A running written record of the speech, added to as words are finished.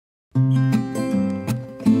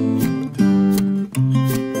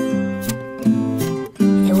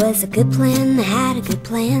was a good plan, they had a good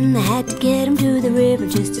plan. They had to get 'em to the river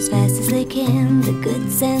just as fast as they can. The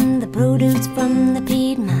goods and the produce from the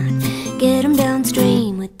Piedmont, get 'em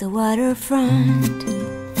downstream with the waterfront.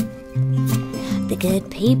 The good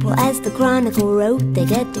people, as the Chronicle wrote, they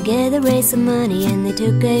got together, raised some money, and they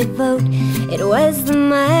took a vote. It was the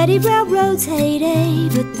mighty railroad's heyday,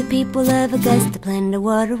 but the people of Augusta planned a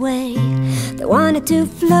waterway. They wanted to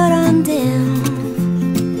float on down,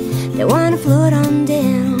 they want to float on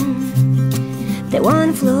down, they want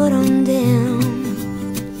to float on down.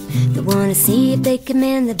 They want to see if they can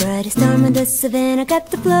man the brightest arm of the Savannah.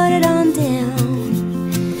 Got to float it on down.